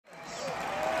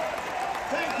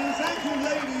Thank you,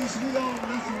 ladies. We own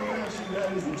nothing without you. That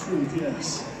is the truth, yes.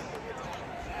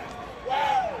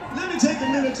 Let me take a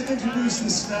minute to introduce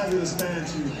this fabulous band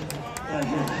to you right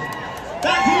here.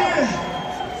 Back here,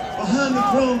 behind the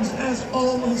drums, as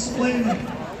always, playing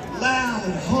loud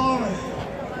and hard,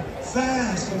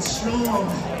 fast and strong.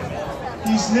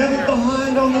 He's never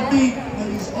behind on the beat, but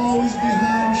he's always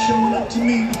behind, showing up to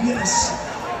me. Yes,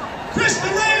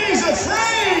 Creisler ladies of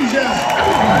Frazier.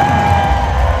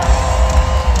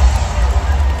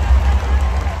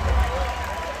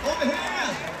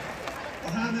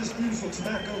 Beautiful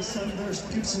tobacco sunburst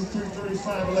Gibson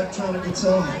 335 electronic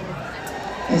guitar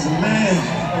as a man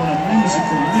on a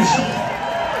musical mission.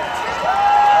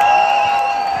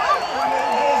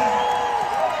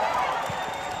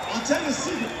 I'll tell you a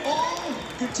secret, all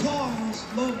guitars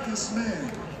love this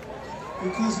man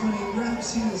because when he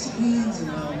wraps his hands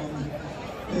around them,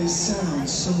 they sound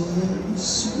so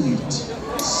sweet.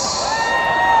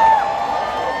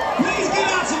 Please give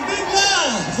out some big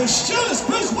love for Shoeless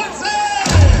Bruce Watson!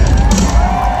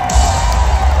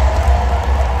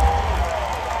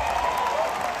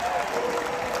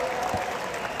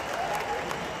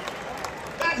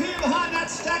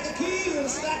 Stack of keys and a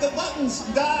stack of buttons,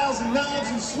 and dials and knobs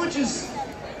and switches.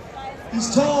 He's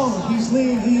tall, he's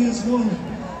lean, he is one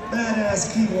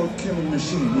badass keyboard killing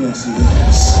machine. Yes, he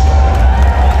is.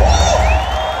 Woo!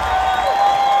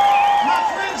 My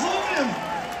friends, look at him,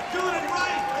 doing it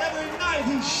right every night.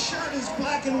 His shirt is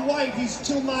black and white. He's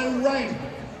to my right.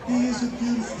 He is a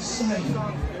beautiful sight.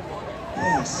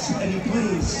 Yes, and he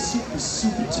plays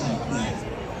super tight, man.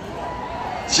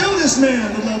 Show this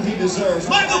man the love he deserves.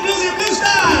 Michael William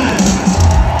Bluestein!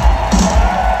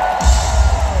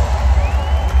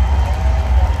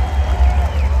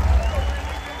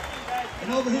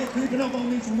 And over here, creeping up on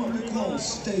me from what we call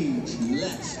stage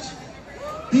left.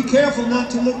 Be careful not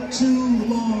to look too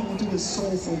long into his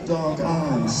soulful dark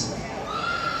eyes,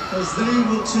 because they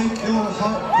will take your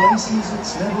heart places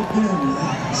it's never been.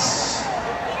 Yes.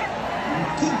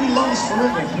 You could be lost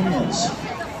forever, who knows?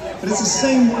 But it's the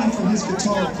same one from his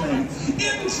guitar playing.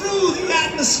 In through the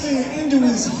atmosphere, into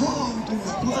his heart, and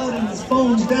his blood and his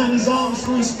bones, down his arms,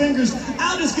 through his fingers,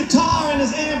 out his guitar and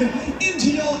his amp, and into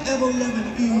your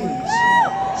ever-loving ears.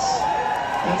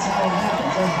 That's how it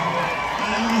happens.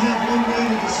 I only have one way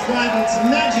to describe it. It's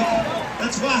magic.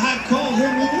 That's why I call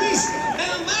him Luis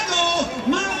El Mago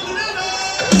Maldonado.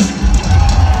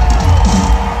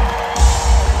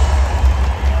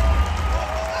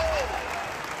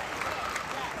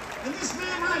 And this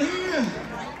man right here,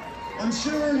 I'm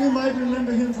sure you might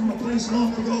remember him from a place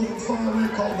long ago but far away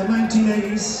called the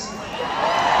 1980s.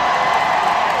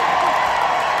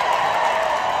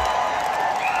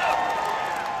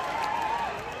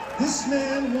 This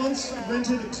man once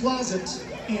rented a closet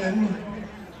in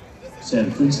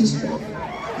San Francisco.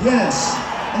 Yes,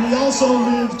 and he also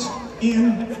lived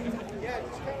in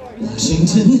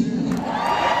Washington. You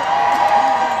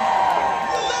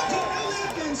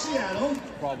lived in Seattle.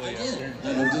 Probably, yeah. I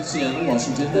lived in Seattle,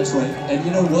 Washington, that's right. And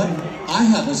you know what? I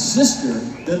have a sister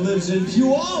that lives in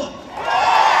Puyallup.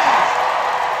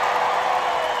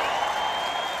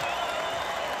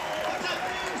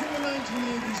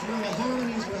 Where the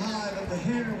harmonies were high, but the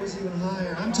hair was even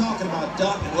higher. I'm talking about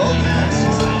Doc. Oh yes,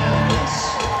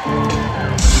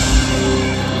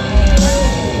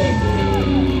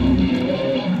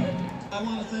 I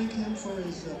want to thank him for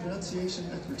his pronunciation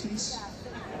expertise.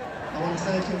 I want to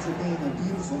thank him for being a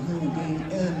beautiful human being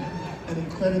and an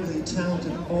incredibly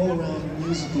talented all-around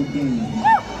musical being.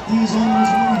 He is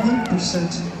almost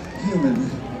 100% human.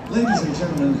 Ladies and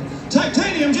gentlemen,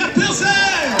 Titanium Jeff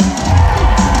Pilsen!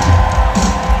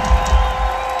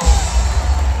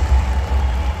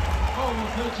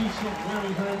 Thank you so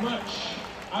very much.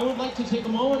 I would like to take a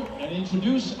moment and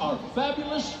introduce our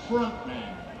fabulous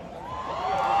frontman.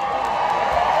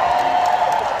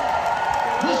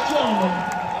 This gentleman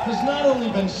has not only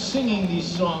been singing these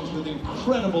songs with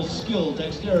incredible skill,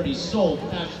 dexterity, soul,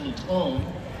 passion, and tone,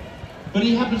 but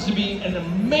he happens to be an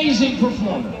amazing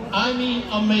performer. I mean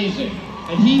amazing.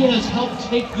 And he has helped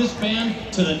take this band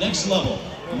to the next level.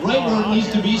 Right where it needs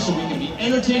to be so we can be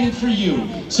entertaining for you.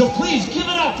 So please give it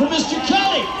up for Mr.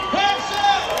 Kelly Hansen!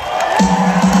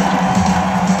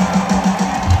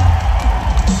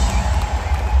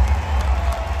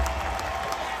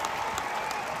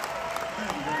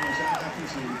 Thank you very much. I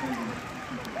appreciate it. Thank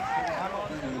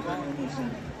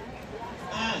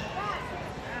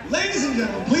you. Ladies and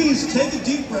gentlemen, please take a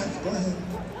deep breath. Go ahead.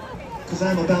 Because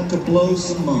I'm about to blow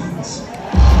some minds.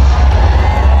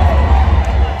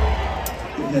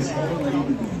 Has already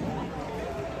begun.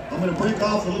 I'm going to break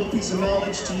off a little piece of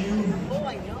knowledge to you.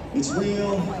 It's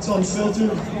real, it's unfiltered.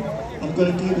 I'm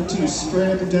going to give it to you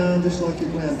straight up and down, just like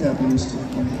your grandpappy used to.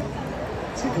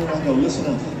 So here I go,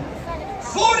 listen up.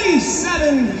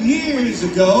 47 years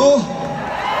ago,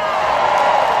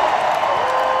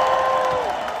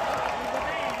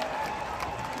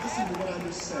 listen to what I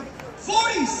just said.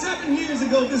 47 years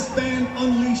ago, this band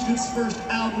unleashed its first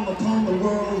album upon the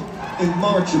world in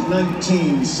March of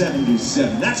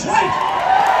 1977. That's right!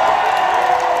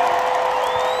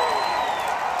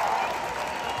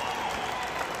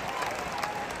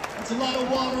 That's a lot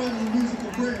of water under the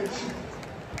musical bridge.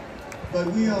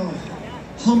 But we are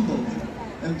humbled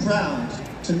and proud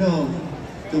to know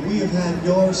that we have had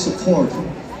your support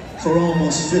for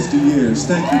almost 50 years.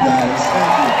 Thank you, guys.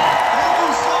 Thank you. Thank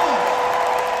you so much.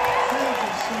 Thank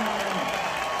you so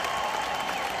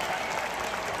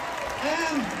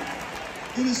much.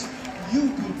 And it is you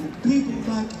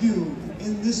people like you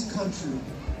in this country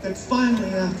that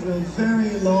finally, after a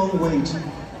very long wait,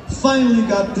 finally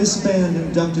got this band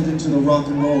inducted into the Rock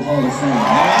and Roll Hall of Fame. All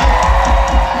right?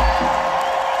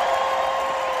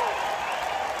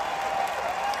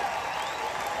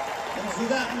 For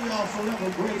that, we are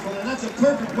forever grateful, and that's a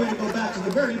perfect way to go back to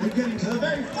the very beginning, to the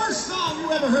very first song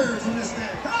you ever heard from this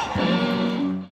band. Come on!